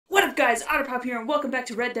guys, Otterpop here, and welcome back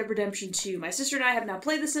to Red Dead Redemption 2. My sister and I have not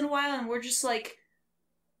played this in a while, and we're just like,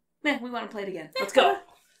 man, we want to play it again. Let's go.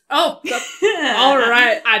 Oh,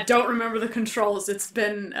 alright. I don't remember the controls. It's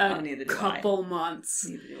been neither do couple months.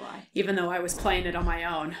 Neither do I. Even though I was playing it on my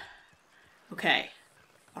own. Okay.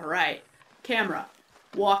 Alright. Camera.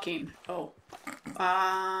 Walking. Oh.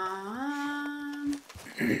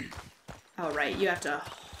 Alright, you have to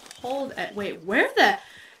hold at... Wait, where the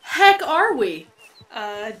heck are we?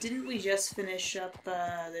 Didn't we just finish up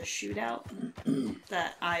the shootout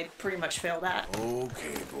that I pretty much failed at?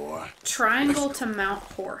 Okay, boy. Triangle to mount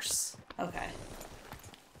horse. Okay.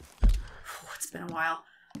 It's been a while.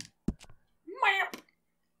 Map.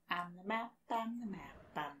 I'm the map, I'm the map,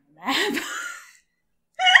 I'm the map.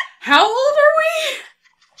 How old are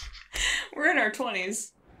we? We're in our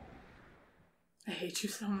 20s. I hate you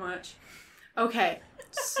so much. Okay,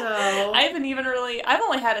 so... I've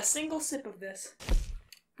only had a single sip of this.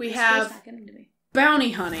 We have not getting to me.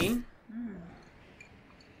 bounty hunting,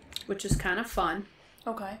 which is kind of fun.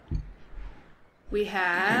 Okay. We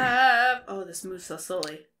have... Oh, this moves so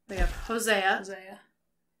slowly. We have Hosea.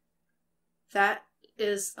 That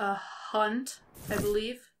is a hunt, I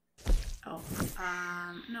believe. Oh,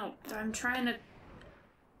 no, I'm trying to...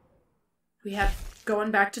 We have going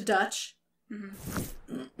back to Dutch.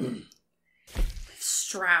 Mm-hmm.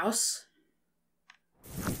 Strauss.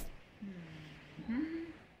 Mm-hmm.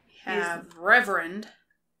 We have Reverend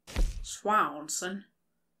Swanson.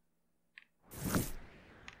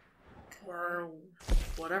 Or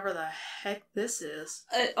whatever the heck this is.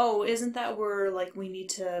 Isn't that where, like, we need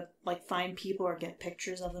to, like, find people or get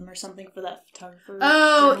pictures of them or something for that photographer?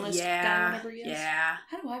 Oh, journalist guy, yeah. whatever he is? Yeah.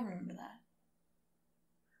 How do I remember that?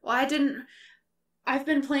 Well, I've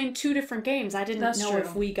been playing 2 different games. I didn't know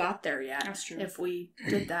if we got there yet. That's true. If we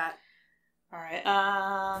did that. Alright,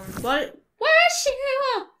 What? What's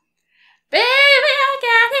you? Baby, I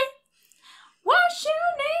got it. What you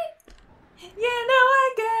need? You know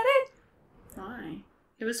I got it. Why?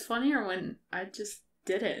 It was funnier when I just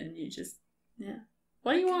did it and you just... Yeah.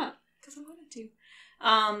 What do you want? Because I wanted to.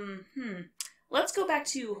 Let's go back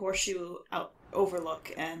to Horseshoe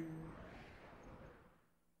Overlook and...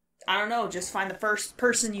 I don't know, just find the first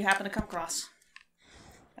person you happen to come across.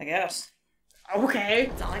 I guess. Okay.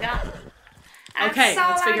 That's all I got. Okay,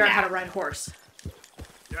 let's figure out how to ride a horse.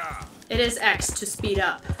 Yeah. It is X to speed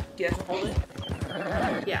up. Do you have to hold it?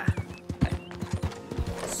 Yeah.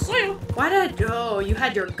 Slew! Why did... Oh, you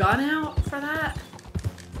had your gun out for that?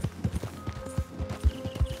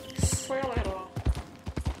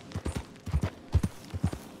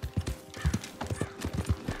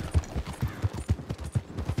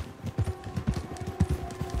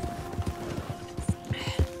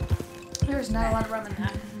 There's not a lot of rum in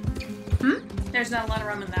that. There's not a lot of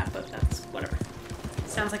rum in that, but that's whatever.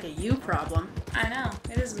 Sounds like a you problem. I know.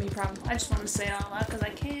 It is a me problem. I just wanted to say it out loud because I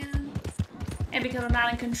can. And because I'm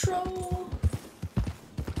not in control.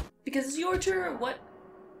 Because it's your turn. What?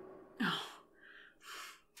 Oh.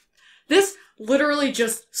 This literally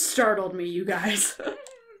just startled me, you guys.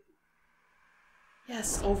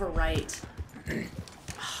 Yes, overwrite.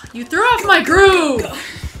 You threw off my groove!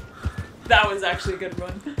 That was actually a good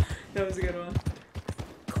one. That was a good one.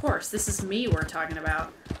 Of course, this is me we're talking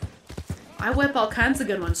about. I whip all kinds of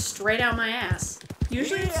good ones straight out my ass.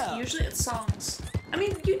 Usually it's songs. I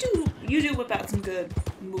mean, you do whip out some good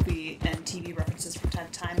movie and TV references from time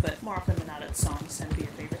to time, but more often than not, it's songs tend to be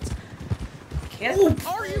your favorites.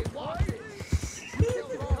 Are you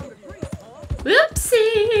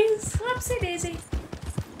Whoopsies! Whoopsie daisy.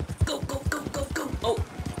 Go, go, go, go, go. Oh,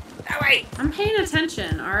 that way. I'm paying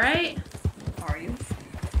attention, alright? Are you?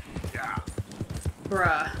 Yeah.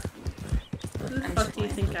 Bruh. Who the fuck do you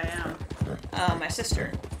think I am? My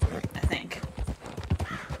sister, I think.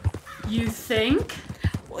 You think?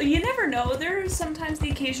 Well, you never know. There's sometimes the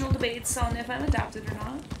occasional debates on if I'm adopted or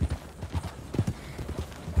not.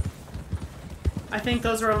 I think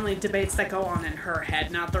those are only debates that go on in her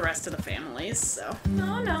head, not the rest of the families, so...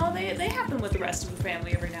 No, they happen with the rest of the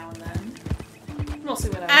family every now and then.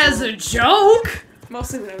 Mostly when I was As a joke?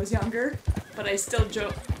 Mostly when I was younger, but I still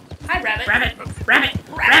joke. Hi, rabbit! Rabbit! Rabbit!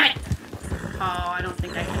 Rabbit! Oh, I don't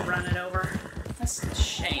think I can run it over. That's a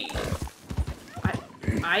shame.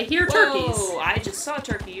 I hear turkeys. Whoa, I just saw a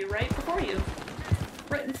turkey right before you.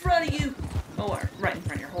 Right in front of you. Oh, or right in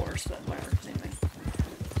front of your horse, but whatever, same thing.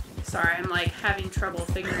 Sorry, I'm like having trouble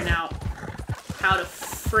figuring out how to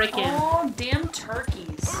frickin'... Oh, damn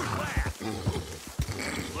turkeys.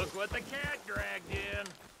 Look what the cat dragged in.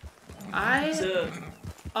 I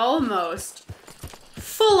almost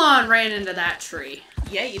full-on ran into that tree.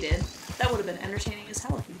 Yeah, you did. That would have been entertaining as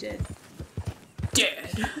hell if you did.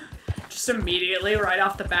 Dead. Just immediately, right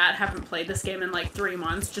off the bat, haven't played this game in like 3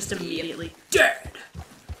 months, just immediately dead.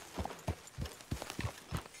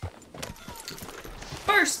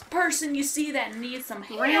 First person you see that needs some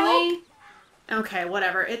help. Really? Okay,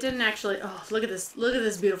 whatever. It didn't actually... Oh, look at this. Look at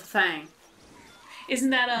this beautiful thing. Isn't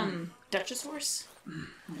that, Duchess horse?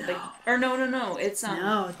 No. Or no. It's,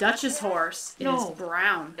 No, Dutch's horse is No.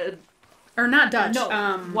 brown. Or not Dutch.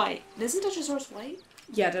 No, white. Isn't Duchess horse white?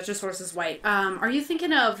 Yeah, Dutch's horse is white. Are you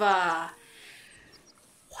thinking of, what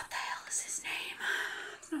the hell is his name?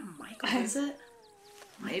 It's not Michael, is it?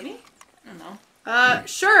 Maybe? I don't know.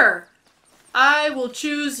 Sure. I will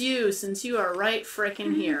choose you since you are right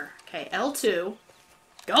frickin' here. Okay, L2.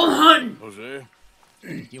 Go hunting! Jose,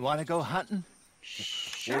 You want to go hunting?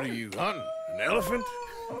 what are you hunting? An elephant?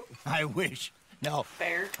 I wish. No.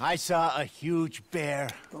 Bear. I saw a huge bear.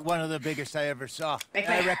 One of the biggest I ever saw. Big I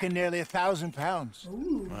bear. reckon nearly 1,000 pounds.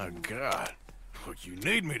 My God. Look, you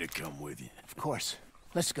need me to come with you. Of course.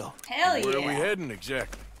 Let's go. Hell yeah. Where are we heading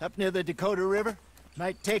exactly? Up near the Dakota River.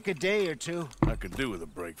 Might take a day or two. I could do with a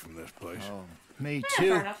break from this place. Me fair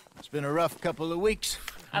too. enough. It's been a rough couple of weeks.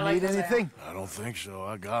 I like Need this anything? I don't think so.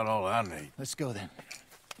 I got all I need. Let's go then.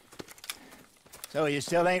 So you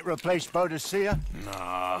still ain't replaced Boadicea?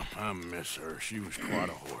 Nah, I miss her. She was quite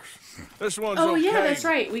a horse. This one's Oh, okay. yeah, that's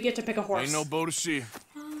right. We get to pick a horse. Ain't no Boadicea.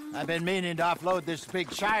 I've been meaning to offload this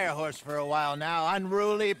big Shire horse for a while now.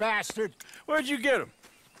 Unruly bastard. Where'd you get him?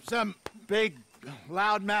 Some big,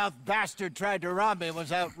 loudmouth bastard tried to rob me and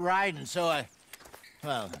was out riding, so I...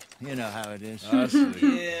 Well, you know how it is. I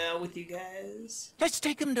see. Yeah, with you guys. Let's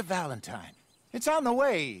take him to Valentine. It's on the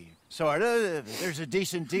way, sorta. If there's a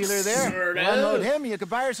decent dealer there. Sorta. Unload him, you could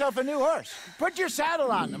buy yourself a new horse. Put your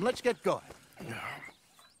saddle on him. Let's get going.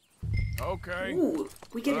 Okay. Ooh,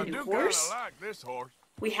 we get But a I new do horse? kinda like this horse.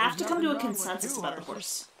 We have to come to a nothing wrong with consensus two about the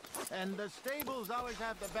horse. And the stables always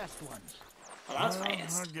have the best ones. Well, that's I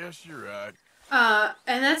nice. guess you're right.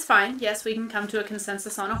 And that's fine. Yes, we can come to a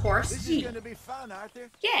consensus on a horse. This is gonna be fun, Arthur.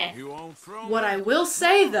 Yeah. You won't throw What me? I will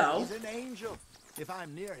say, though... He's an angel. If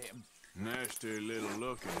I'm near him. Nasty little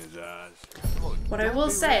look in his eyes. What I Don't will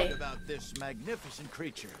be say- worried about this magnificent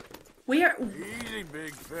creature. Easy,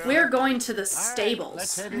 big fella. We're going to the All right, stables.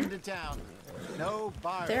 let's head into town. No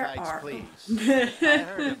bar There fights, are- please. I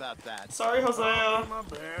heard about that. Sorry, I'll do Hosea. my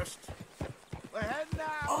best. We're heading out.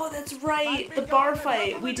 Oh, that's right. The bar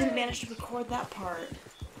fight. We didn't manage to record that part.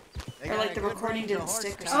 They Or got like a the good recording range of didn't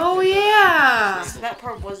stick or horsepower. something. Oh, yeah! So that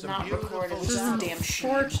part was not recorded, which is a This is damn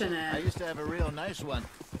shame. I Unfortunate. used to have a real nice one.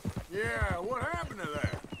 Yeah, what happened to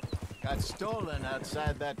that? Got stolen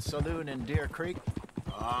outside that saloon in Deer Creek.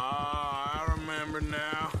 Ah, I remember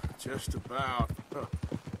now. Just about. Huh.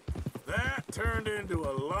 That turned into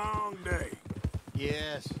a long day.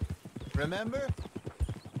 Yes. Remember?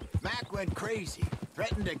 Mac went crazy.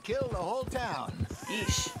 Threatened to kill the whole town.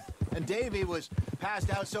 Yeesh. And Davy was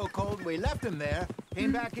passed out so cold we left him there.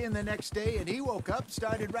 Came back in the next day and he woke up,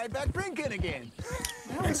 started right back drinking again.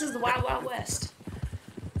 Well, this is the Wild Wild West.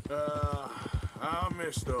 I'll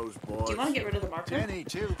miss those boys. Do you want to get rid of the marker? Jenny,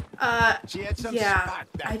 too. She had some yeah, spot,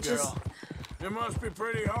 that I girl. just... It must be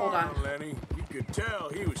pretty Hold hard on. on Lenny. You could tell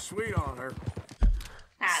he was sweet on her.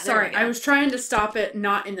 Ah, there Sorry, we go. I was trying to stop it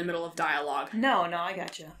not in the middle of dialogue. No, I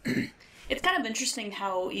gotcha. It's kind of interesting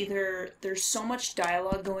how either there's so much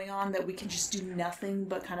dialogue going on that we can just do nothing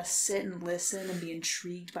but kind of sit and listen and be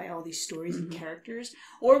intrigued by all these stories and characters,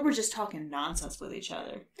 or we're just talking nonsense with each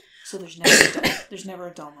other. So there's never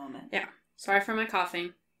a dull moment. Yeah. Sorry for my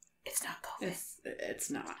coughing. It's not COVID.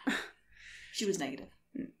 It's not. She was negative.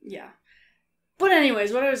 Yeah. But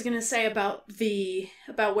anyways, what I was gonna say about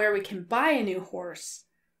where we can buy a new horse,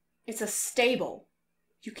 it's a stable.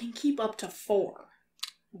 You can keep up to 4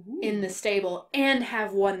 in the stable and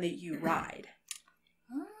have one that you ride.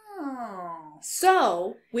 Oh.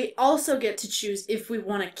 So we also get to choose if we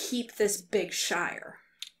want to keep this big Shire.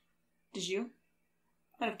 Did you?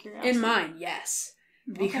 Out of curiosity. In mine, yes.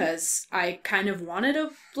 Because I kind of wanted a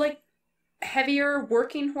heavier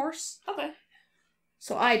working horse. Okay.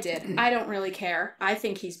 So I did. I don't really care. I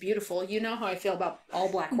think he's beautiful. You know how I feel about all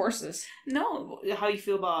black horses. No, how you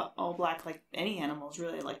feel about all black, like any animals,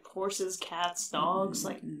 really, like horses, cats, dogs,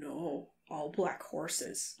 like. No, all black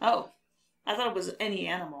horses. Oh, I thought it was any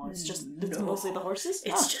animal. It's just it's No. mostly the horses.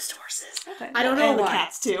 It's Oh, just horses. okay. I don't know and why. the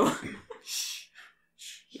cats too.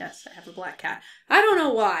 Yes, I have a black cat. I don't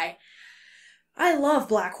know why. I love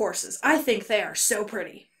black horses. I think they are so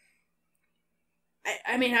pretty.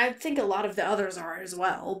 I mean, I think a lot of the others are as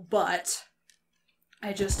well, but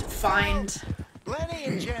I just find Lenny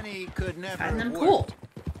and Jenny could never them have cool. worked.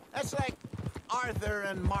 That's like Arthur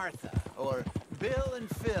and Martha, or Bill and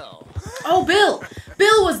Phil. Oh, Bill!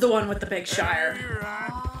 Bill was the one with the big shire. You're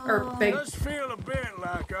right. Or big, Does feel a bit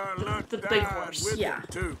like our luck the big died horse. with Yeah. them,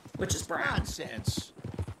 too. which is brown. Nonsense.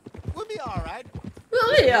 We'll be all right.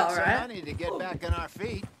 Well, yeah, Need some alright. money to get back on our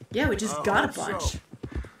feet. Yeah, we just got a hope so. bunch.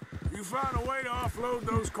 You found a way to offload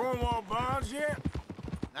those Cornwall bonds yet?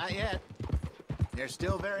 Not yet. They're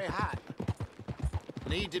still very hot.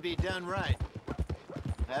 Need to be done right.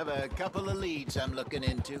 I have a couple of leads I'm looking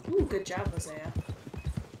into. Ooh, good job, Hosea.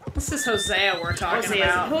 This is Hosea we're talking Hosea's,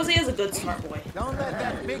 about. Hosea's a good smart boy. Don't let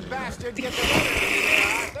that big bastard get the better of you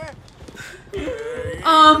there,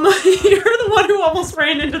 Arthur. You're the one who almost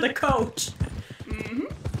ran into the coach.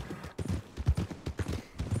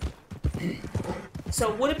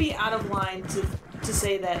 So would it be out of line to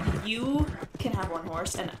say that you can have one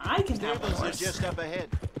horse and I can have one Stables are horse? just up ahead.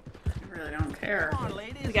 I really don't care. Come on,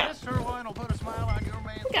 ladies. We got- This sirloin will put a smile on your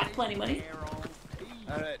man's We got face. plenty money.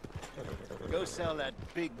 All right. Go sell that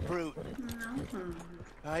big brute.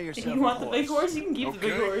 Buy yourself You want a the big horse? You can keep the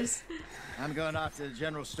big Okay. horse. I'm going off to the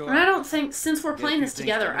general store. And I don't think, since we're playing few this things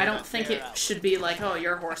together, coming I don't up think there. it should be like, oh,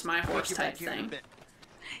 your horse, my horse Take you type back here in a thing. bit.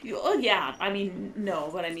 Oh yeah, I mean no,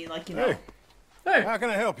 but I mean like you know. Hey, how can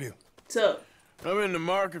I help you? So I'm in the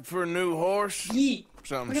market for a new horse. yeet.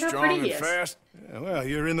 Something Look at how strong pretty and he is. fast. Yeah, well,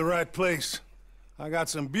 you're in the right place. I got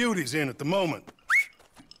some beauties in at the moment.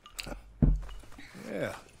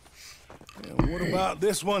 Yeah. What about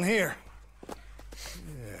this one here?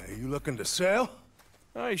 Yeah, you looking to sell?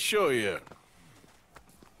 I show you.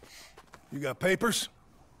 You got papers?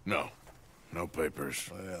 No, no papers.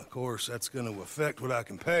 Well, of course, that's going to affect what I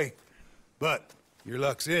can pay. But your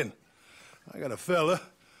luck's in. I got a fella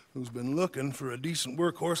who's been looking for a decent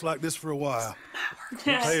workhorse like this for a while.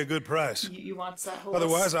 Pay a good price. You want that horse?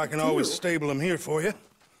 Otherwise, I can always too. stable him here for you.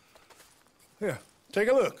 Here, take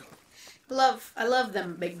a look. I love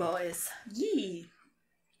them big boys. Yee.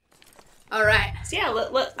 All right. So yeah, All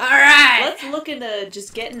right. let's look into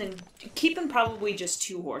just getting and keeping probably just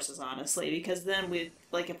 2 horses, honestly, because then we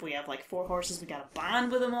like if we have like 4 horses, we gotta bond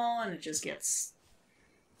with them all, and it just gets.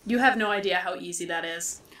 You have no idea how easy that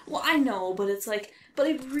is. Well, I know, but it's like, but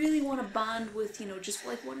I really want to bond with just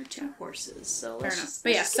like 1 or 2 horses. So Fair let's enough. just,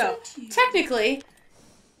 But yeah, let's so get into- technically,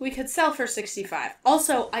 we could sell for 65.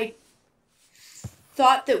 Also, I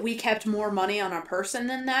thought that we kept more money on our person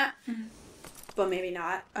than that, but maybe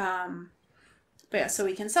not. But yeah, so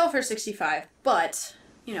we can sell for 65, but,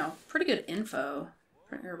 pretty good info.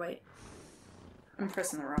 Or wait. I'm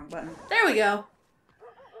pressing the wrong button. There we go.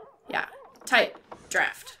 Yeah. Type.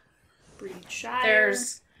 Draft. breed shire.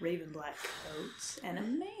 There's- raven black coats and a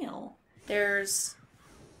male. There's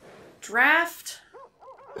draft,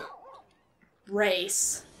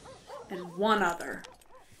 race, and one other.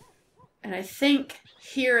 And I think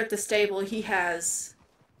here at the stable he has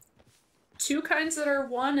 2 kinds that are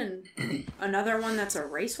one and another one that's a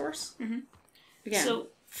racehorse. Mm-hmm. Again, So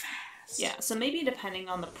yeah, so maybe depending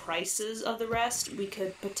on the prices of the rest, we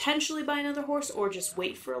could potentially buy another horse or just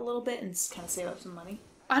wait for a little bit and kind of save up some money.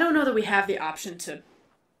 I don't know that we have the option to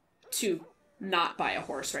not buy a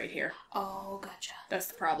horse right here. Oh, gotcha. That's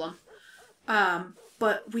the problem.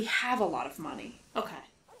 But we have a lot of money, Okay.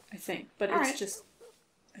 I think. But All it's right. just,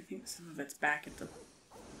 I think some of it's back at the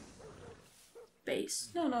base.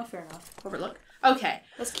 No, fair enough. Overlook. Okay.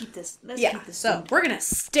 Let's keep this. Yeah. Keep this So going. we're gonna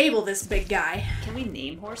stable this big guy. Can we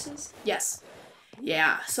name horses? Yes.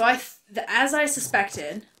 Yeah. So as I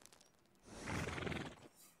suspected.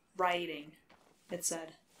 Riding. It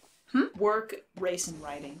said. Work, race, and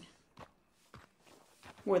riding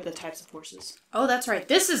were the types of horses. Oh, that's right.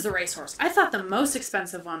 This is the racehorse. I thought the most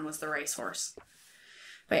expensive one was the racehorse.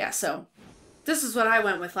 But yeah. So this is what I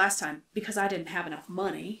went with last time because I didn't have enough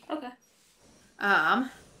money. Okay.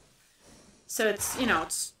 So it's,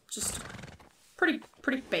 it's just pretty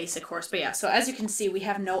basic horse. But yeah, so as you can see, we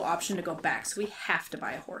have no option to go back, so we have to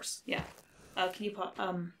buy a horse. Yeah. Can you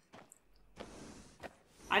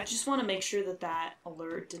I just want to make sure that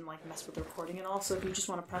alert didn't mess with the recording and all. So if you just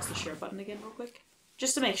want to press the share button again real quick,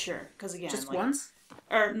 just to make sure, because again, Just once?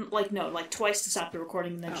 or no, twice to stop the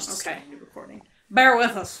recording and then just to okay. start the recording. Bear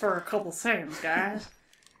with us for a couple seconds, guys.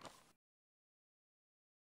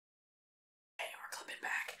 Hey, we're clipping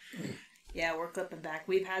back. Yeah, we're clipping back.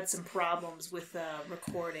 We've had some problems with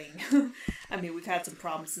recording. I mean, we've had some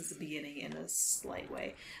problems since the beginning in a slight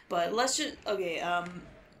way. But let's just... Okay,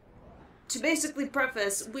 to basically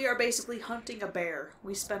preface, we are basically hunting a bear.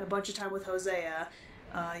 We spent a bunch of time with Hosea,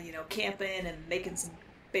 camping and making some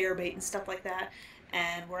bear bait and stuff like that.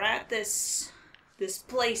 And we're at this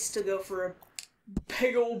place to go for a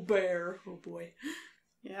big old bear. Oh, boy.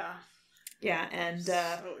 Yeah. Yeah, and... So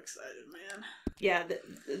excited, man. Yeah,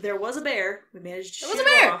 there was a bear. We managed to There shoot was a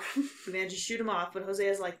him bear! off. We managed to shoot him off, but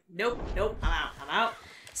Josea's like, nope, I'm out.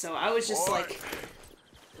 So I was just like,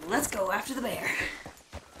 let's go after the bear.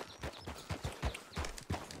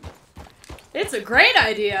 It's a great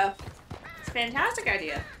idea. It's a fantastic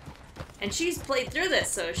idea. And she's played through this,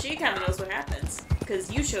 so she kind of knows what happens.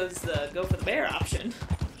 Because you chose the go for the bear option.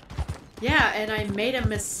 Yeah, and I made a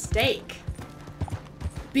mistake.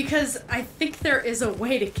 Because I think there is a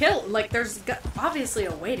way to kill. Like, there's obviously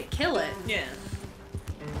a way to kill it. Yeah.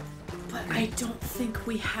 But I don't think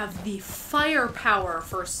we have the firepower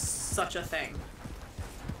for such a thing.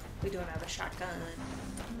 We don't have a shotgun.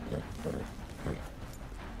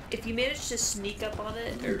 If you manage to sneak up on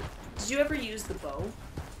it, or did you ever use the bow?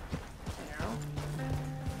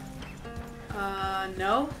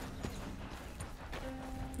 No.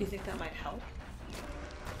 You think that might help?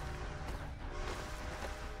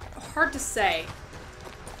 Hard to say.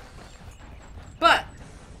 But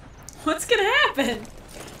what's gonna happen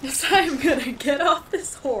is I'm gonna get off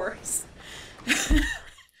this horse.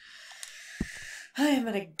 I am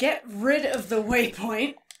gonna get rid of the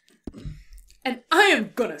waypoint. And I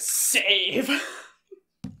am gonna save.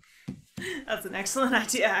 That's an excellent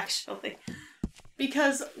idea, actually.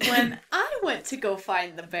 Because when I went to go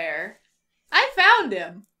find the bear, I found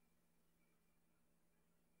him.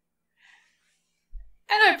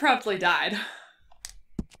 And I promptly died.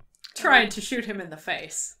 Trying to shoot him in the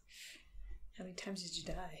face. How many times did you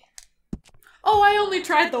die? Oh, I only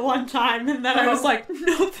tried the one time, and then I was like,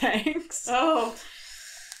 no thanks. Oh.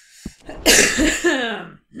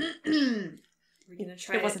 We're gonna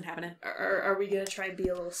try. It wasn't happening. Are we gonna try and be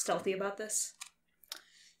a little stealthy about this?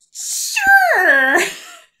 Sure!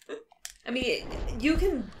 I mean, you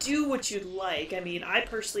can do what you'd like. I mean, I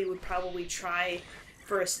personally would probably try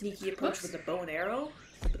for a sneaky approach with a bow and arrow,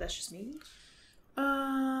 but that's just me. What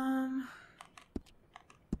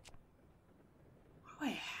do I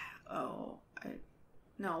have? Oh,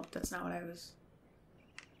 no, that's not what I was...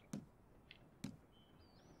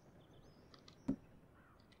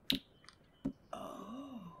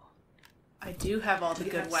 I do have all the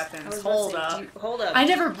good weapons. Hold up. Hold up. I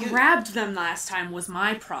never grabbed them last time was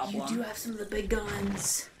my problem. You do have some of the big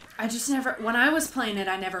guns. I just never... When I was playing it,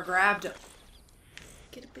 I never grabbed them.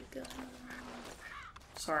 Get a big gun.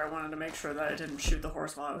 Sorry, I wanted to make sure that I didn't shoot the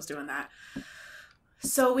horse while I was doing that.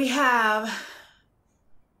 So we have...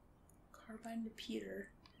 Carbine repeater.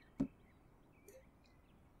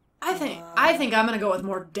 I think I'm gonna go with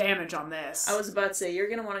more damage on this. I was about to say, you're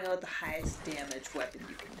gonna want to go with the highest damage weapon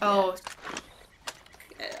you can get. Oh.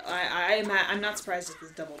 I'm not surprised if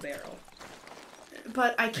it's double barrel.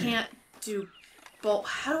 But I can't do both.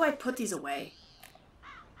 How do I put these away?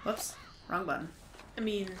 Whoops. Wrong button. I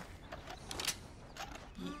mean,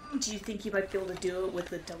 do you think you might be able to do it with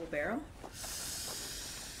the double barrel?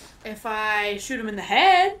 If I shoot him in the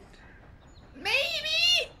head,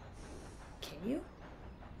 maybe. Can you?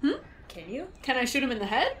 Can you? Can I shoot him in the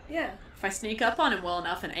head? Yeah. If I sneak up on him well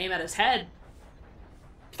enough and aim at his head,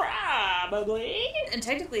 probably. And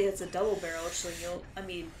technically, it's a double barrel, so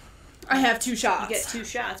I have 2 shots. You get 2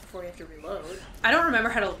 shots before you have to reload. I don't remember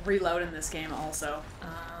how to reload in this game. Also,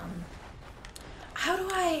 how do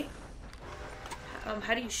I?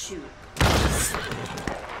 How do you shoot?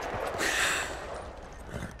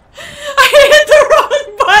 I hit the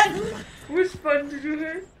wrong button. Which button did you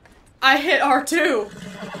hit? I hit R2.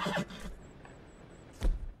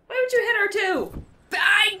 Why would you hit R2?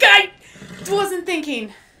 I wasn't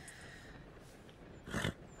thinking.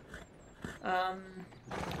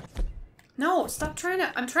 No, stop trying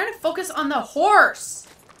to... I'm trying to focus on the horse.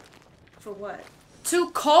 For what? To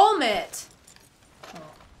calm it.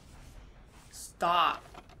 Oh. Stop.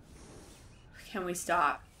 Can we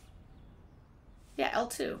stop? Yeah,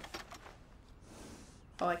 L2.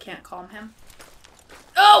 Oh, I can't calm him?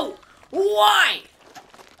 Oh! Why?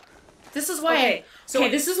 This is why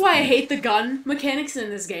this is why I hate the gun mechanics in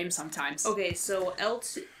this game sometimes. Okay, so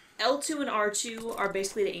L2 and R2 are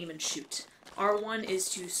basically to aim and shoot. R1 is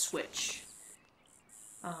to switch.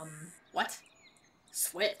 What?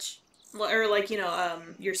 Switch? Or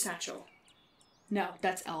your satchel. No,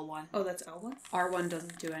 that's L1. Oh, that's L1? R1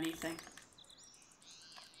 doesn't do anything.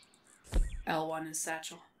 L1 is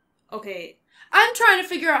satchel. Okay. I'm trying to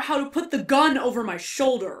figure out how to put the gun over my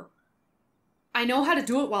shoulder. I know how to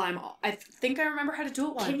do it while I think I remember how to do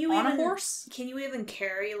it while I'm on a horse. Can you even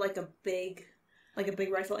carry like a big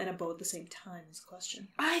rifle and a bow at the same time is the question.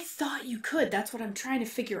 I thought you could. That's what I'm trying to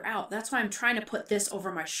figure out. That's why I'm trying to put this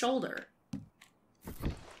over my shoulder.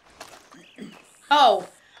 Oh,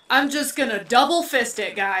 I'm just gonna double fist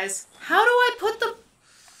it, guys. How do I put the...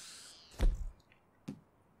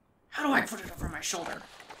 How do I put it over my shoulder?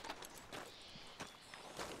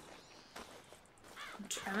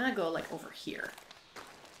 I'm gonna go, like, over here.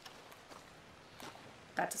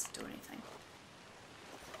 That doesn't do anything.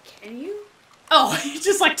 Can you? Oh, he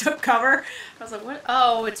just, like, took cover. I was like, what?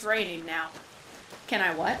 Oh, it's raining now. Can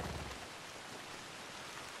I what?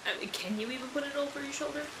 I mean, can you even put it over your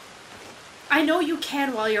shoulder? I know you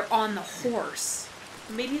can while you're on the horse.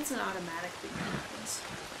 Maybe it's an automatic thing that happens.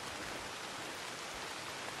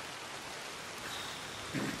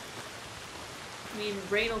 I mean,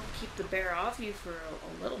 rain will keep the bear off you for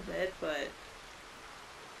a little bit, but...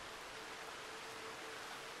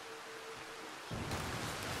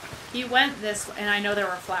 He went this way, and I know there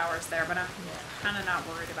were flowers there, but I'm kind of not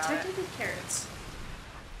worried about it. Technically carrots.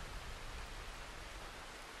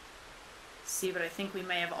 See, but I think we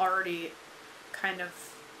may have already kind of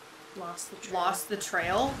Lost the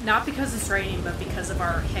trail. Not because it's raining, but because of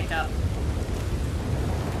our hiccup.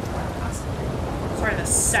 Sorry, the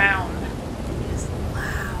sound is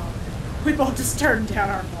loud. We both just turned down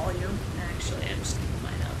our volume. Actually, I'm just keeping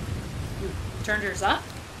mine up. You turned yours up?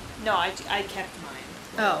 No, I kept mine.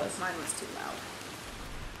 Oh, mine was too loud.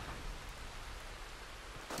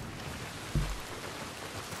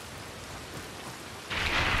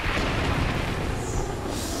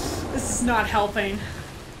 This is not helping.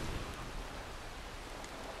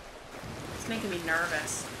 It's making me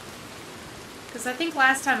nervous. Because I think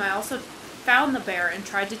last time I also found the bear and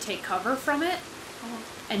tried to take cover from it,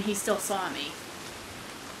 and he still saw me.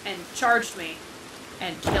 And charged me.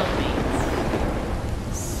 And killed me.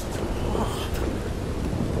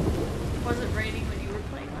 Was it raining when you were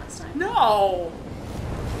playing last time? No!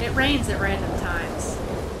 It rains at random times.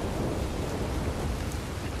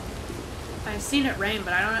 I've seen it rain,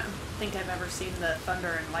 but I don't think I've ever seen the thunder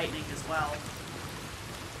and lightning as well.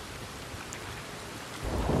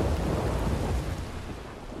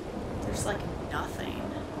 There's like nothing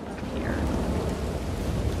up here.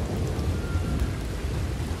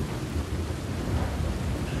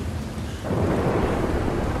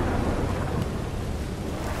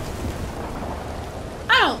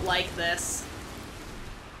 I don't like this.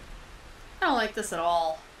 I don't like this at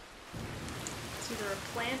all. It's either a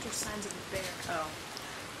plant or signs of a bear. Oh.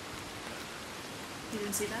 You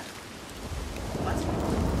didn't see that? What?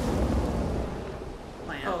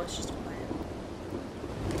 Plant. Oh, it's just a plant.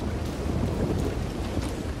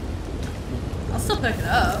 I'll still pick it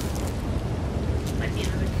up. Might be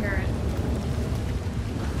another carrot.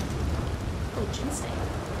 Oh, ginseng.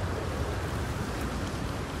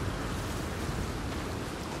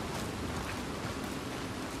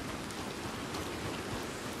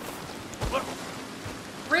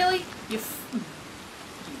 Really? You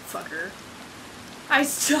fucker. I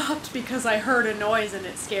stopped because I heard a noise and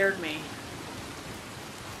it scared me.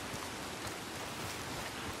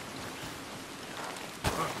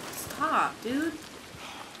 Stop, dude.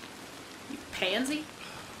 You pansy?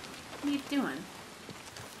 What are you doing?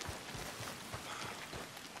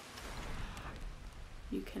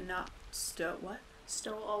 You cannot stow what?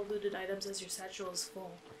 Stow all looted items as your satchel is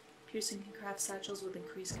full. Piercing can craft satchels with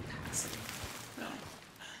increased capacity. Oh.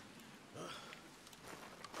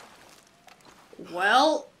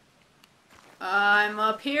 Well, I'm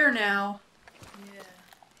up here now. Yeah.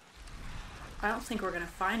 I don't think we're gonna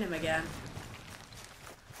find him again.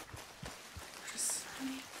 Just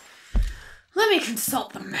let me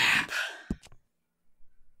consult the map.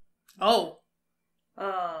 Oh.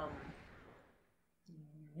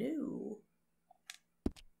 No.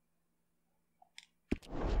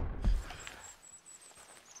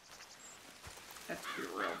 I have to be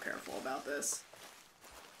real careful about this.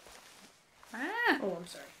 Ah. Oh, I'm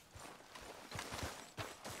sorry.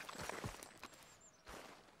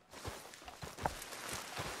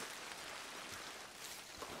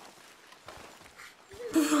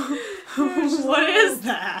 What is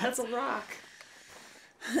that? That's a rock.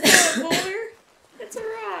 It's a boulder. It's a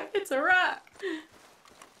rock. It's a rock.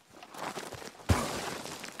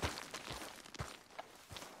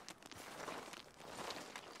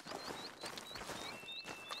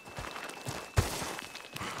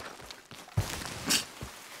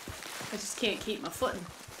 I just can't keep my footing.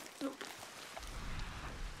 Nope.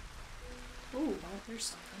 Oh, well, there's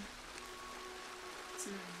something.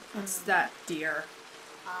 What's that, deer?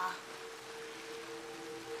 Ah.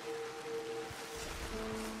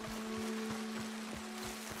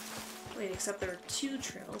 Wait, except there are two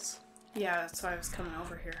trails. Yeah, that's why I was coming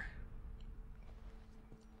over here.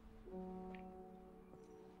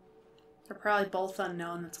 They're probably both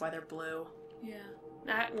unknown, that's why they're blue.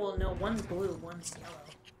 Yeah. Well, no, one's blue, one's yellow.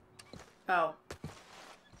 Oh.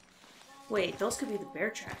 Wait, those could be the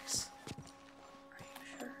bear tracks. Are you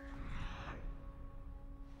sure?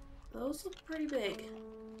 Those look pretty big.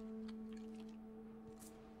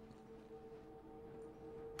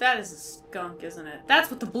 That is a skunk, isn't it? That's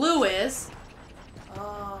what the blue is.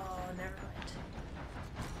 Oh, never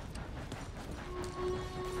mind.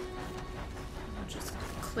 I'll just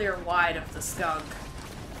clear wide of the skunk.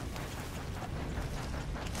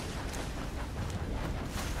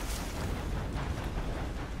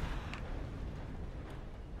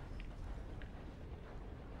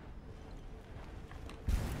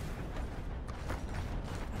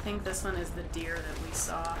 I think this one is the deer that we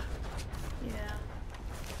saw. Yeah.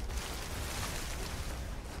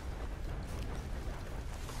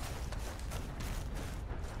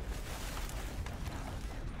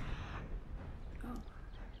 Oh,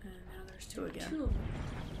 and now there's two again. Two of them.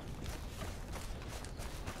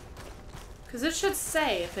 Because it should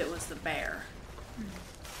say if it was the bear.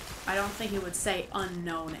 I don't think it would say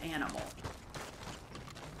unknown animal.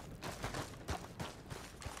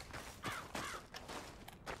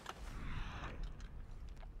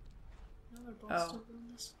 No, they're both Oh. still doing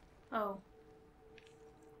this. Oh.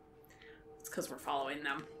 It's because we're following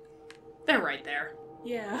them. They're right there.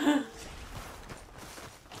 Yeah.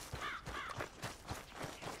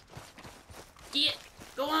 Get!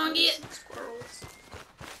 Go on, get! Squirrels.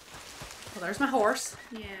 Well, there's my horse.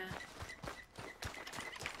 Yeah.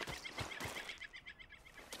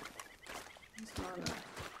 There's more of the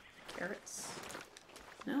carrots.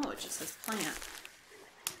 No, it just says plant.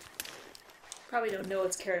 Probably don't know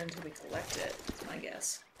it's carrot until we collect it, is my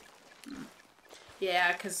guess.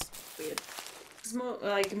 Yeah, because we had... 'Cause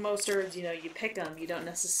like most herbs, you know, you pick them, you don't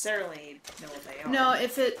necessarily know what they are. No,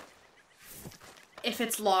 if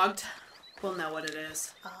it's logged, we'll know what it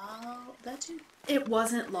is. Oh, that too. It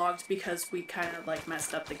wasn't logged because we kind of like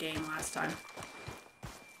messed up the game last time.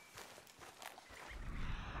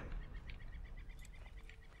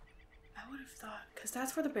 I would have thought, because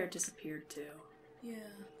that's where the bear disappeared to. Yeah.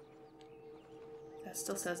 That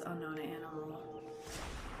still says unknown animal.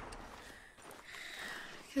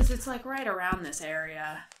 Because it's like right around this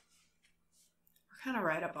area. We're kind of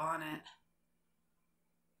right up on it.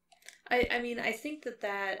 I mean, I think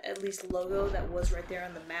that at least logo that was right there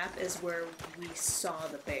on the map is where we saw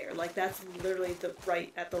the bear. Like, that's literally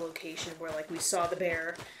right at the location where, like, we saw the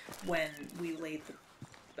bear when we laid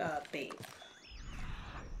the bait.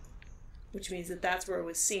 Which means that that's where it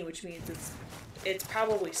was seen, which means it's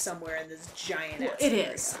probably somewhere in this giant ass It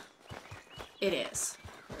area. is. It is.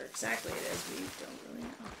 Where exactly it is, we don't really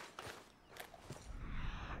know.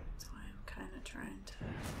 That's why I'm kind of trying to...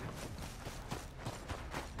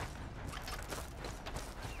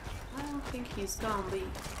 I don't think he's gonna be...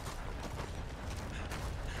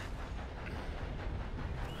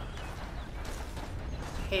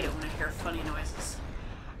 I hate it when I hear funny noises.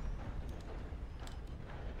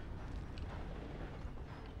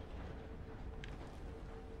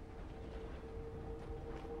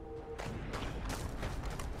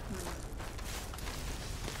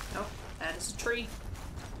 Oh, that is a tree.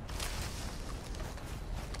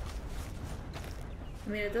 I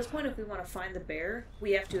mean, at this point, if we want to find the bear,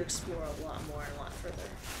 we have to explore a lot more and a lot further.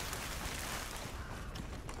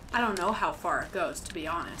 I don't know how far it goes, to be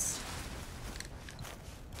honest.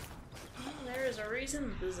 Well, there is a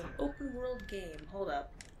reason this is an open world game. Hold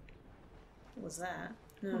up. What was that?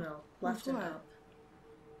 No. Left and what? up.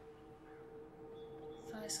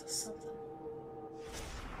 I thought I saw something.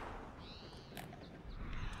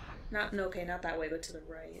 Okay, not that way, but to the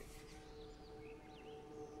right.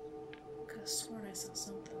 Could have sworn I saw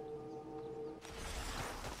something.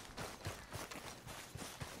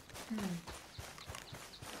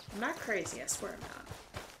 I'm not crazy, I swear I'm not.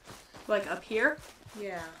 Like up here?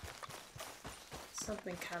 Yeah.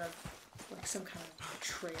 Something kind of, like some kind of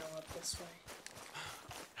trail up this way.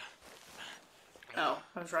 Oh,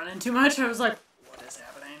 I was running too much. I was like, what is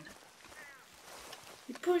happening?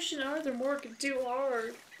 You're pushing Arthur Morgan too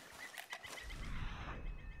hard.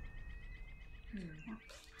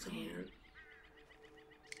 It's weird.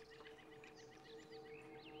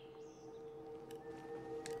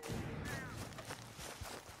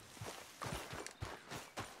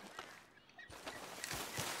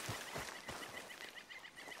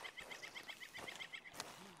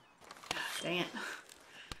 Dang it.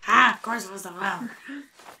 Ah, of course it was the flower.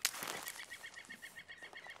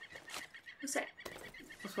 What's that?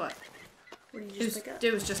 What's what? What did you just pick up?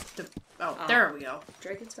 It was just the... Oh, Oh. there we go.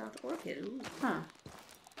 Dragon's Mouth Orchid. Ooh. Huh.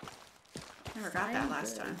 Never got that Fine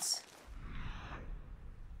last time. goods.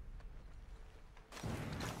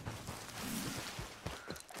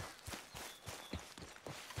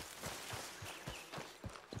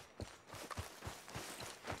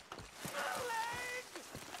 My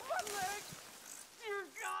leg! Dear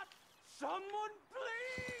God!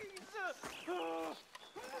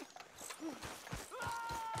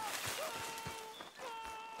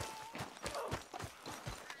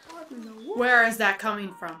 Where is that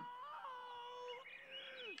coming from?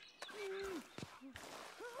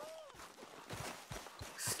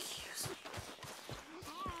 Excuse me.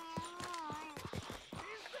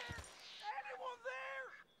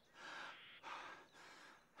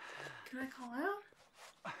 Can I call out?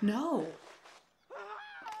 No.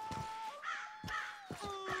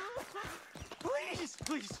 Please,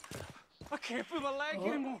 please. I can't feel my leg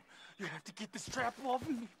anymore. You have to get the strap off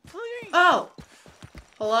me, please. Oh.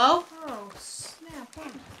 Hello? Oh, snap.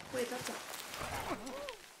 Oh, wait, that's a...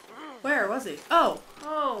 Where was he? Oh.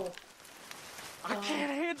 Oh. I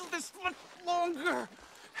can't handle this much longer.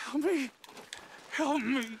 Help me. Help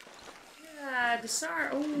me. Yeah,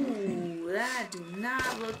 disarm. Oh, that do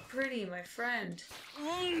not look pretty, my friend.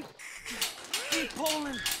 Keep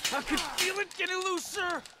pulling. I can feel it getting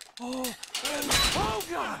looser. Oh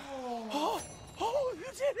God. Oh, you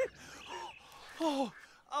did it. Oh.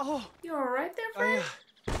 You alright there, friend?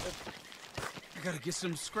 I gotta get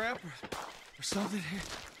some scrap or something here.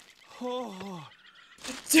 Oh,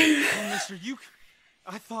 mister,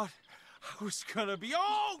 I thought I was gonna be.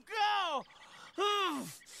 Oh, go!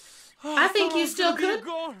 I think you still could.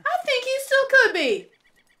 I think you still could be.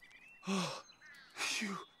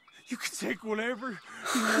 You can take whatever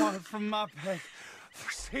you want from my bag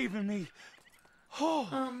for saving me.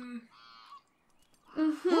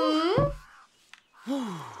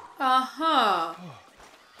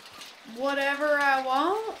 Whatever I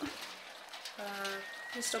want.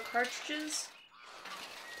 Pistol cartridges?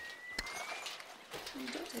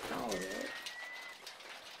 Don't take all of it.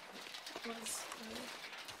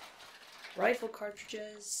 Rifle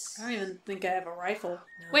cartridges. I don't even think I have a rifle.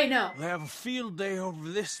 No. Wait, no. We'll have a field day over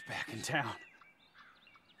this back in town.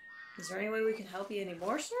 Is there any way we can help you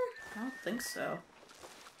anymore, sir? I don't think so.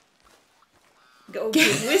 Go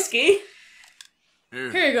get whiskey.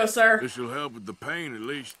 Here you go, sir. This'll help with the pain, at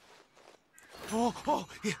least. Oh,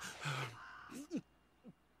 yeah.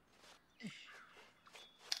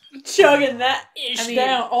 Chugging that ish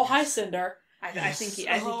down. Oh, hi, Cinder. I think he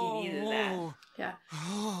needed that. Yeah.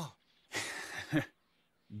 Oh.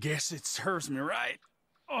 Guess it serves me right.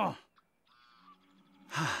 Oh.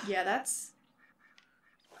 Yeah, that's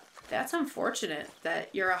unfortunate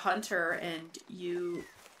that you're a hunter and you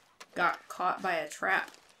got caught by a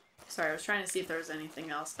trap. Sorry, I was trying to see if there was anything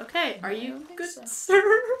else. Okay, are you good, sir?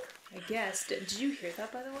 I guess. Did you hear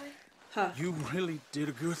that, by the way? Huh. You really did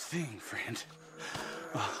a good thing, friend.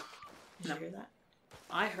 Did you hear that?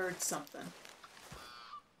 I heard something.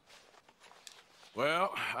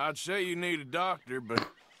 Well, I'd say you need a doctor, but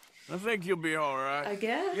I think you'll be all right. I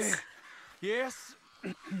guess. Yeah. Yes.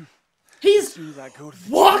 He's As soon as I go to the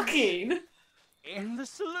walking. in the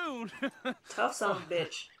saloon. Tough son of a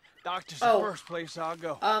bitch. Doctor's the first place I'll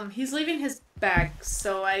go. He's leaving his bag,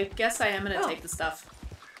 so I guess I am gonna take the stuff.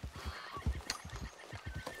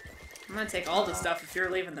 I'm gonna take all the stuff if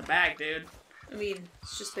you're leaving the bag, dude. I mean,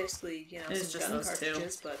 it's just basically, It's some just gun those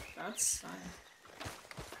cartridges, but that's fine.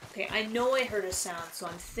 Okay, I know I heard a sound, so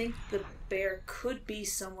I think the bear could be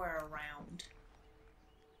somewhere around.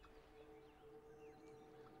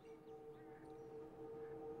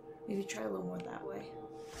 Maybe try a little more that way.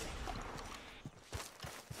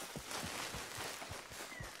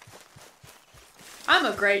 I'm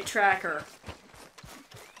a great tracker.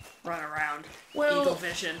 Run around. Well, Eagle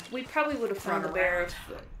vision. We probably would have found the Run bear around.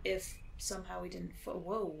 if somehow we didn't.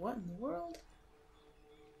 Whoa! What in the world?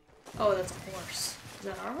 Oh, that's a horse. Is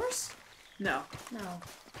that our horse? No. No.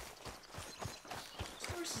 Whose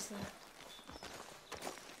horse is that?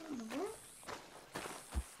 What in the world?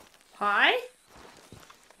 Hi?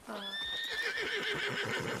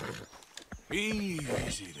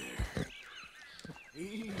 Easy there.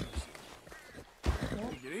 Easy.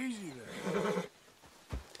 Take it easy there.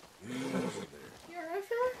 Easy there. You alright,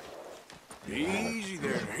 fella? Easy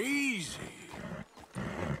there. Easy.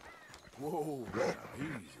 Whoa, now,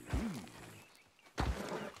 easy.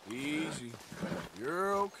 Easy.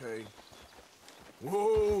 You're okay.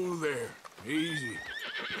 Whoa there. Easy.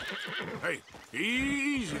 Hey,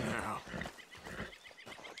 easy now.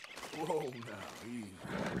 Whoa now, easy.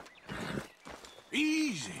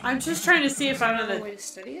 Easy. I'm just trying to see if I'm A gonna... way to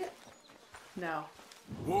study it? No.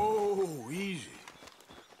 Whoa, easy.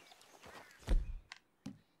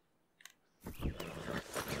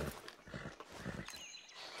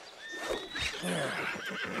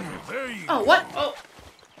 There you Oh, go. what? Oh.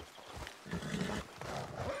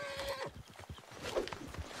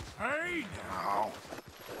 Hey now.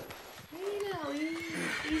 Hey, no,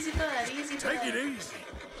 easy bud, easy bud. Take it easy.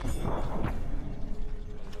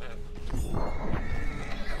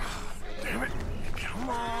 Damn it. Come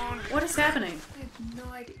on. What is happening? I have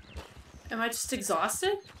no idea. Am I just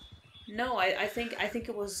exhausted? No, I think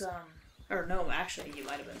it was or no, actually you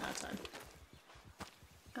might have been that time.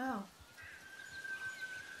 Oh.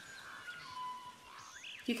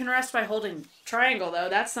 You can rest by holding triangle, though.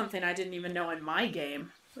 That's something I didn't even know in my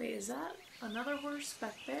game. Wait, is that another horse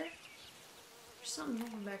back there? There's something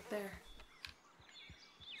moving back there.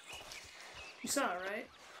 You saw it, right?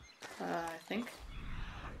 I think.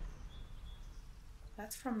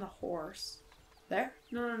 That's from the horse. There?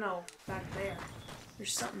 No. Back there.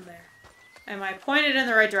 There's something there. Am I pointed in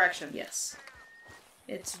the right direction? Yes.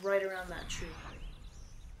 It's right around that tree.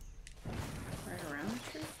 Right around the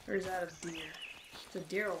tree? Or is that a deer? It's a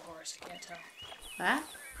deer or a horse, I can't tell. That?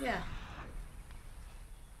 Yeah.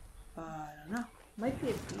 I don't know. Might be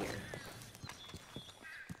a deer.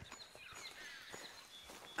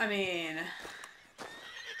 I mean...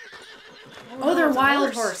 Oh, Oh, they're it's a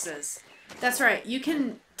wild horse. horses. That's right. You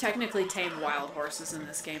can technically tame wild horses in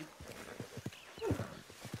this game.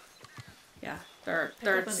 Yeah, there's up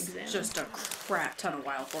and examine. just a crap ton of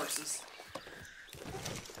wild horses.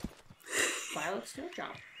 Violet's no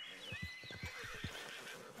job.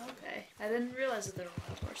 Okay. I didn't realize that there were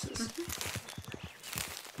wild horses.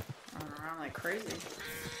 Running around like crazy.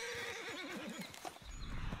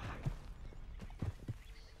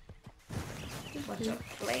 There's a bunch of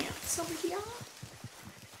plants over here.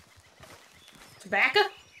 Tobacco?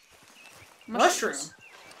 Mushroom.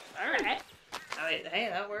 Alright. Oh, hey,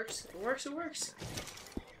 that works. It works.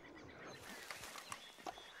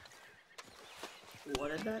 What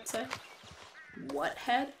did that say? What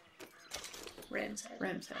head? Ram's head.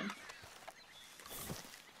 Ram's head.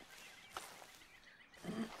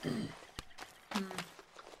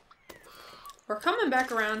 We're coming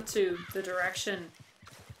back around to the direction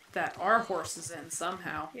that our horse is in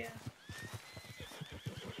somehow. Yeah.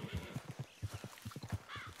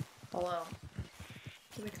 Hello.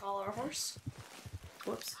 Can we call our horse?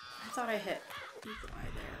 Whoops. I thought I hit eagle eye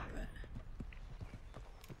there,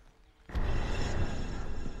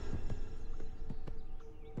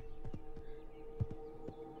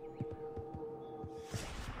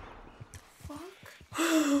 Fuck.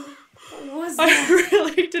 What was but... that? I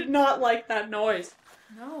really did not like that noise.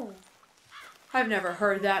 No. I've never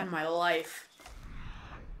heard that in my life.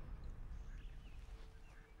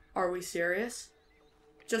 Are we serious?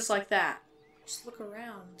 Just like that. Just look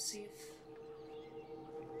around and see if...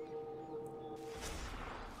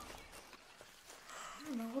 I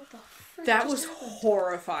don't know what the frick That just was happened.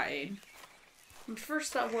 horrifying. My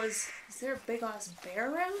first thought was, is there a big ass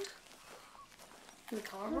bear around? Can we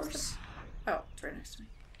call our horse? Oh, it's right next to me.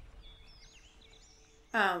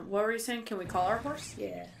 What were you saying? Can we call our horse?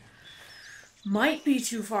 Yeah. Might be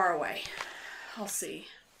too far away. I'll see.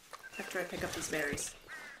 After I pick up these berries.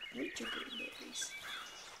 Wait your babies.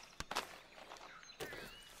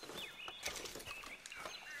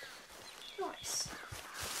 Nice.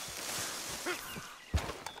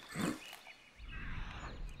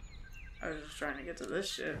 I was just trying to get to this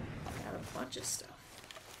shit. Got a bunch of stuff.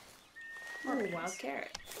 Oh, wild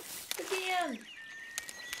carrot. Again.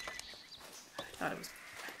 I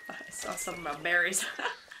saw something about berries.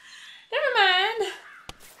 Never mind.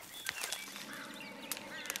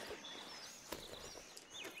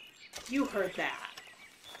 You heard that.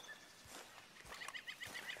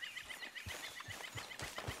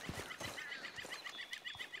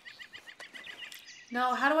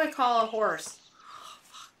 No, how do I call a horse?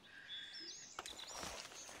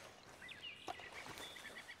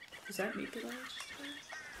 Is that me?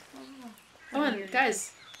 Come on,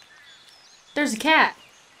 guys. There's a cat.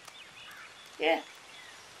 Yeah.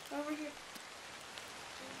 Over here.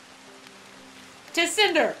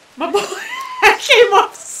 Tinder, my boy. I came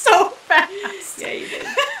up so fast. Yeah, you did.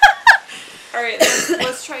 Alright,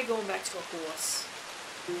 let's try going back to a horse.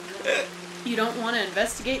 You don't want to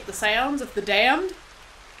investigate the sounds of the damned?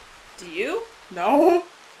 Do you? No.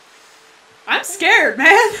 I'm scared,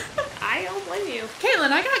 man. I don't blame you.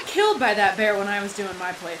 Caitlin, I got killed by that bear when I was doing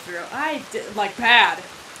my playthrough. I did, like, bad.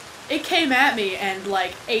 It came at me and,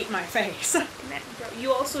 like, ate my face. Man, bro,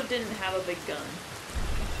 you also didn't have a big gun.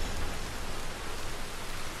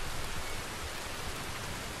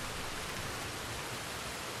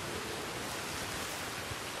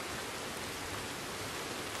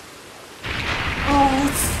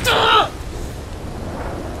 Oh, stop!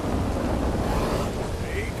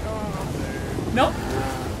 Stay calm there. Nope.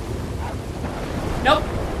 Nope.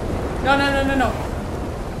 No.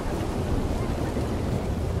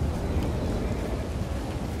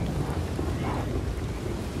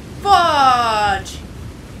 Fudge!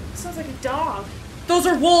 Sounds like a dog. Those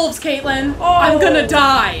are wolves, Caitlin. Oh. I'm gonna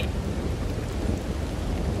die.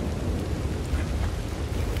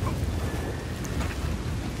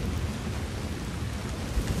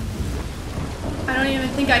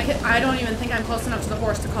 I don't even think I'm close enough to the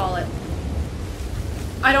horse to call it.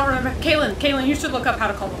 I don't remember. Kaylin, you should look up how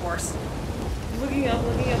to call the horse. Looking up.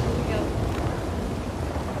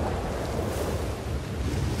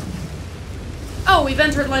 Oh, we've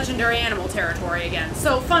entered legendary animal territory again.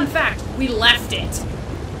 So, fun fact, we left it.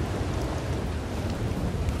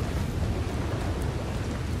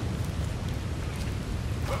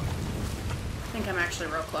 I think I'm actually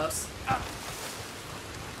real close.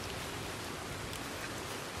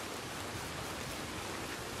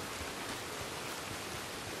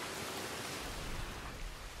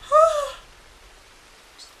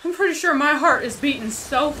 I'm pretty sure my heart is beating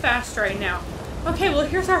so fast right now. Okay, well,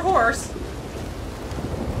 here's our horse.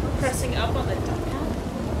 Pressing up on the dial.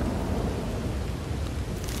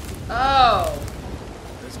 Oh.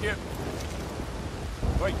 Let's get...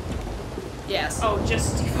 Wait. Yes. Oh,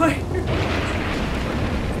 just fire.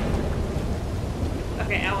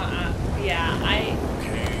 Okay, I want. I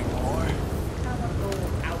Okay, boy. wanna go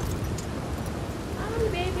out. Oh,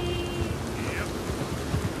 baby. Yep.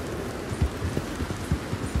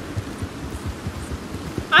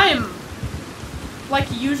 I'm like,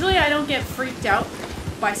 usually I don't get freaked out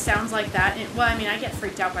by sounds like that. Well, I mean, I get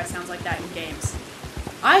freaked out by sounds like that in games.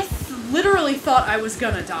 I literally thought I was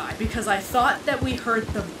gonna die because I thought that we heard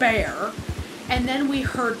the bear, and then we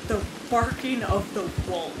heard the barking of the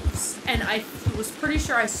wolves. And I was pretty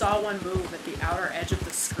sure I saw one move at the outer edge of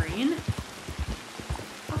the screen.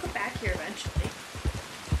 I'll go back here eventually.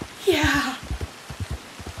 Yeah.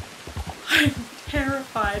 I'm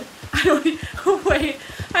terrified. Wait,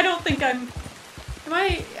 I don't think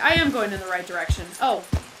I am going in the right direction. Oh,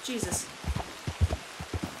 Jesus.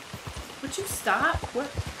 Would you stop?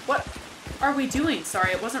 What are we doing?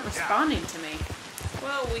 Sorry, it wasn't responding to me.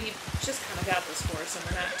 Well, we just kind of got this horse, and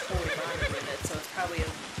we're not totally bonded with it, so it's probably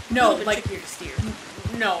a No, little bit like, trickier to steer.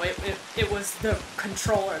 no, it was the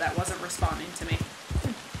controller that wasn't responding to me.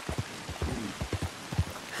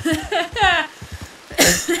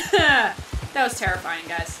 That was terrifying,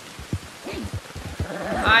 guys.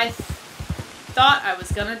 I thought I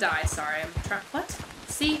was gonna die. Sorry, I'm trying. What?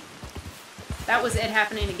 See? That was it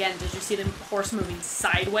happening again. Did you see the horse moving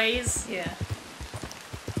sideways? Yeah.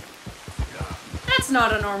 That's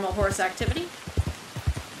not a normal horse activity.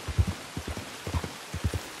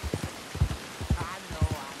 I know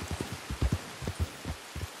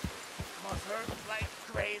must hurt like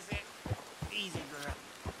crazy. Easy, girl.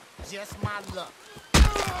 Just my luck.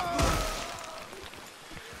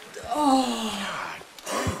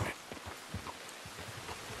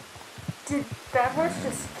 Did that horse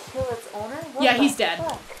just kill its owner? What Yeah, the he's dead.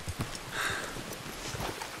 fuck?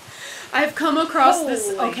 I've come across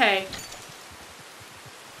this. Holy. Okay.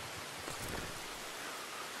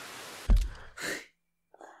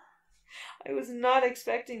 I was not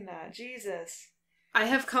expecting that. Jesus. I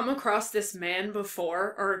have come across this man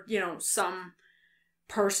before, or, some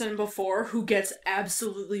person before who gets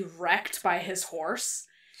absolutely wrecked by his horse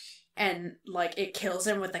and, it kills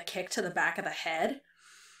him with a kick to the back of the head.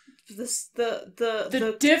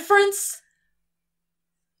 The difference...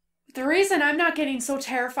 The reason I'm not getting so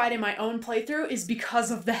terrified in my own playthrough is because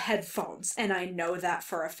of the headphones, and I know that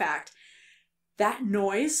for a fact. That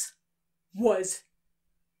noise was,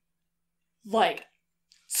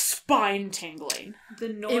 spine-tingling. The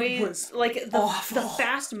noise, It was awful. the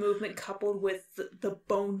fast movement coupled with the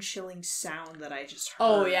bone-chilling sound that I just heard.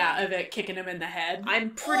 Oh, yeah, of it kicking him in the head.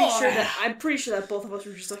 I'm pretty sure that both of us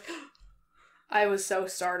were just like... I was so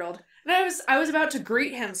startled. And I was about to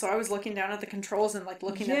greet him, so I was looking down at the controls and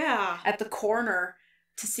looking at the corner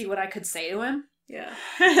to see what I could say to him. Yeah.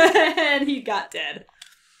 And he got dead.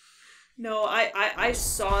 No, I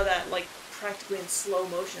saw that practically in slow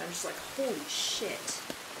motion. I'm just like, holy shit.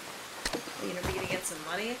 Are you gonna be get some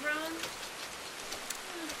money from?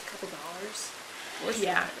 A couple dollars.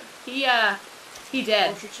 Yeah. He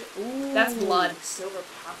did. Ooh, That's blood. Silver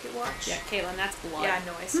pocket watch. Yeah, Caitlin, that's blood. Yeah,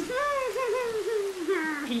 no, I see.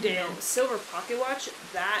 He did. Silver pocket watch.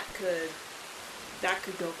 That could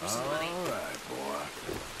go for some money. All right, boy.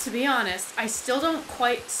 To be honest, I still don't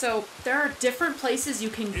quite... So, there are different places you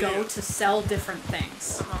can go to sell different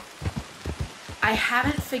things. Uh-huh. I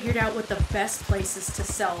haven't figured out what the best places to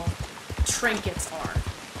sell trinkets are.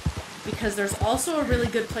 Because there's also a really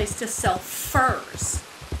good place to sell furs.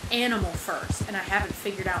 Animal furs. And I haven't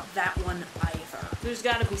figured out that one either. There's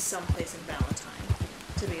got to be some place in Valentine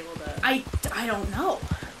to be able to... I don't know.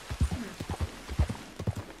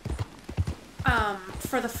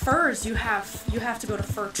 For the furs, you have to go to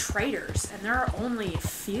fur traders, and there are only a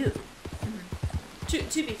few. To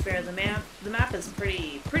be fair, the map is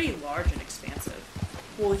pretty large and expansive.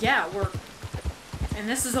 Well, yeah, and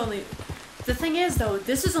this is only The thing is, though,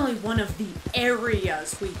 this is only one of the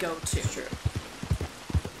areas we go to. True.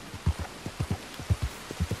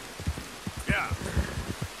 Yeah.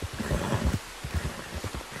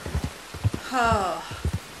 Oh,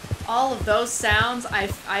 all of those sounds, I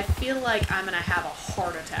feel like I'm gonna have a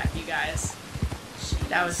heart attack, you guys.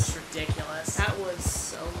 That was just ridiculous. That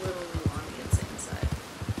was a little on the insane side.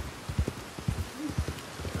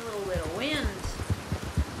 A little bit of wind.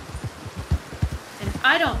 And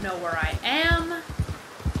I don't know where I am.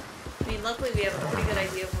 I mean, luckily we have a pretty good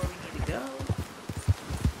idea of where we need to go.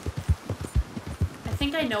 I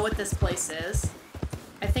think I know what this place is.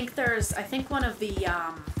 I think one of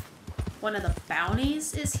the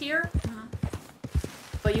bounties is here.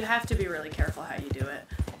 But you have to be really careful how you do it.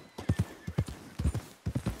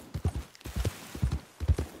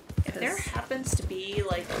 If there happens to be,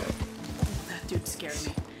 like... That dude scared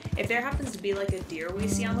me. If there happens to be, like, a deer we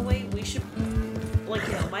see on the way, we should, like,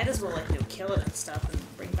 you know, might as well, like, you know, kill it and stuff and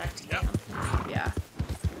bring it back to camp. Yeah.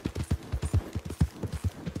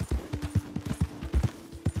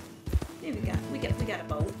 Hey, we got a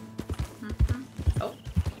boat. Oh.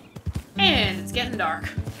 And it's getting dark.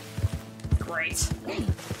 Great.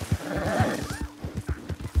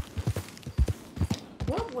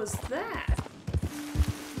 What was that?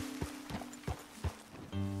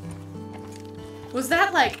 Was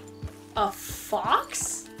that like a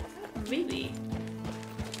fox? Maybe.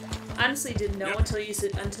 Honestly, didn't know until you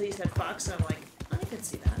said fox, and I'm like, I could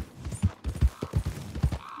see that.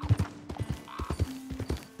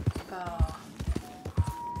 Oh.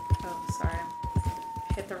 Oh, sorry.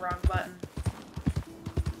 I hit the wrong button.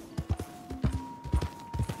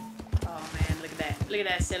 Oh man, look at that. Look at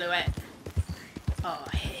that silhouette. Oh,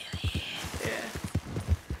 hell yeah.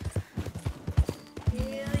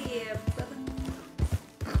 Hell yeah, brother.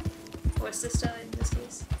 Or sister in this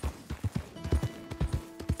case.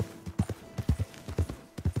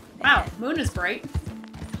 Wow, moon is bright.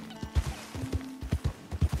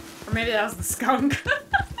 Or maybe that was the skunk.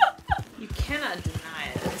 You cannot deny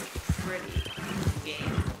it. It's a pretty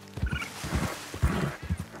game.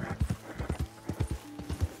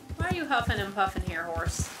 Why are you huffing and puffing here,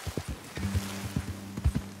 horse?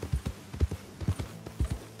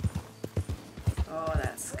 Oh,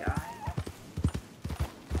 that sky.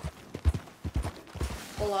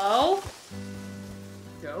 Hello?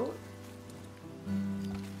 Goat?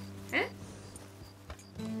 Eh?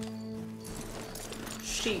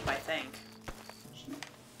 Sheep, I think.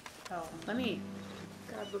 Oh, let me...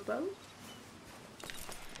 Grab a boat?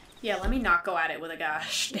 Yeah, let me not go at it with a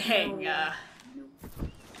gosh dang,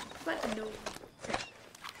 But no.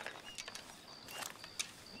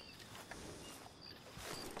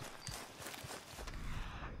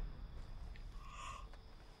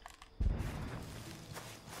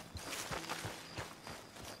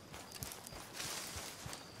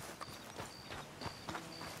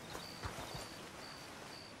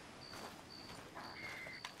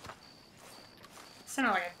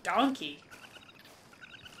 sounded like a donkey.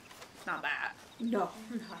 It's not that. No,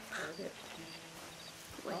 not heard it.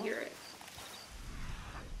 I hear it.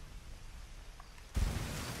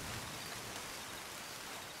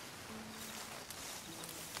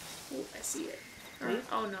 Oh, I see it.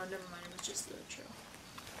 Oh no, never mind. It was just the trail.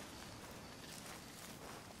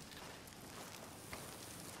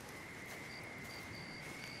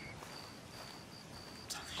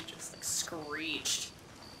 Something just like screeched.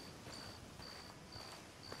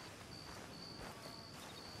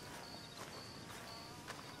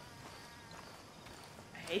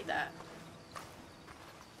 I hate that.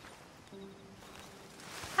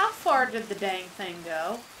 How far did the dang thing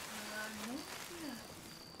go?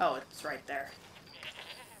 Oh, it's right there.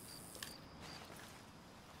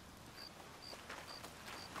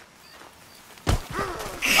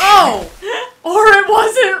 Oh! Or it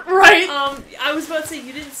wasn't right! I was about to say,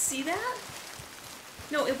 you didn't see that?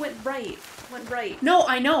 No, it went right. It went right. No,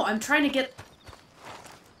 I know. I'm trying to get...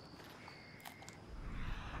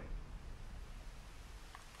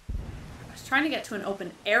 I was trying to get to an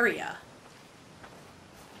open area.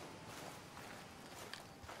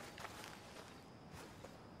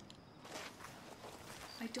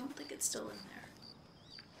 I don't think it's still in there.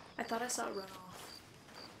 I thought I saw it run off.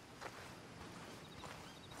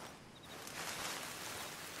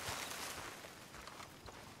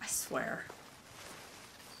 I swear.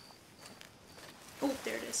 Oh,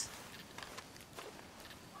 there it is.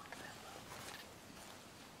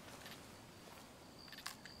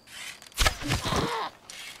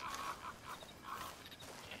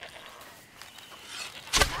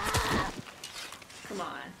 Come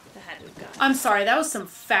on. That had to have gotten. I'm sorry, that was some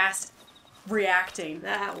fast reacting.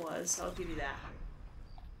 That was. I'll give you that.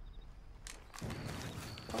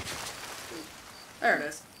 There it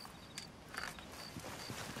is.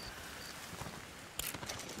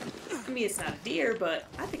 I mean, it's not a deer, but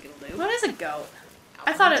I think it'll do. What is a goat?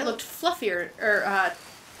 I thought it looked fluffier, or, I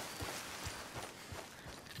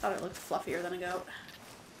thought it looked fluffier than a goat.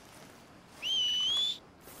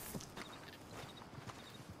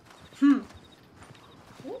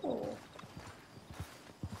 Ooh.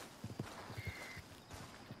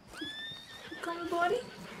 Come on, buddy.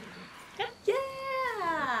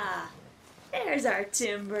 Yeah! There's our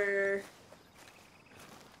timber.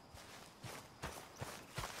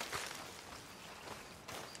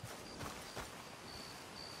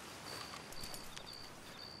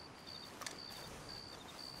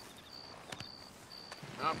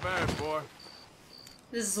 Not bad, boy.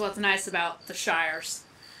 This is what's nice about the Shires.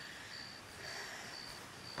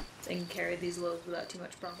 They can carry these loads without too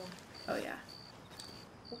much problem. Oh, yeah.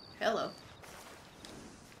 Oh, hello.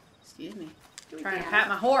 Excuse me. we Trying to pat pat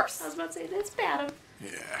my horse. I was about to say, let's pat him.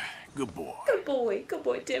 Yeah, good boy. Good boy. Good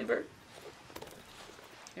boy, Timber.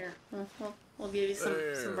 Here, we'll give you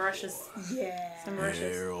some brushes. Yeah. Some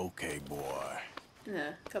brushes. You're okay, boy. And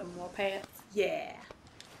a couple more pats. Yeah.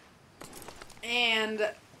 And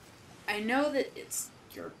I know that it's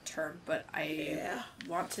your turn, but I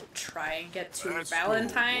want to try and get to That's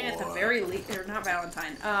Valentine cool, at the boy. very least. Or not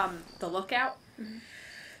Valentine. The Lookout.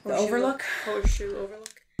 Mm-hmm. The Overlook. Horseshoe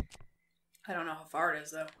Overlook. I don't know how far it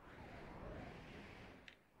is though.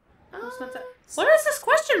 What What is this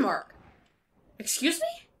question mark? Excuse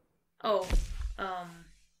me? Oh,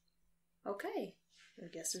 okay. I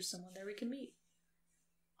guess there's someone there we can meet.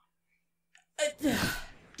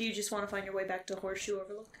 Do you just want to find your way back to Horseshoe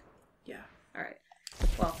Overlook? Yeah. All right.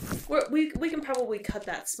 Well, we can probably cut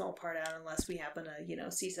that small part out unless we happen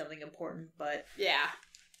to, see something important. But Yeah.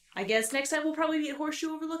 I guess next time we'll probably be at Horseshoe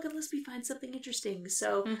Overlook unless we find something interesting.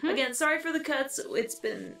 So again, sorry for the cuts. It's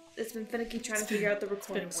been finicky trying to figure out the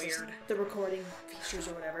recording weird. the recording features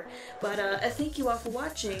or whatever. But thank you all for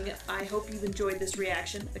watching. I hope you've enjoyed this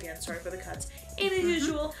reaction. Again, sorry for the cuts. And as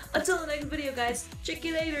usual, until the next video, guys. Check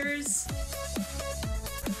you laters.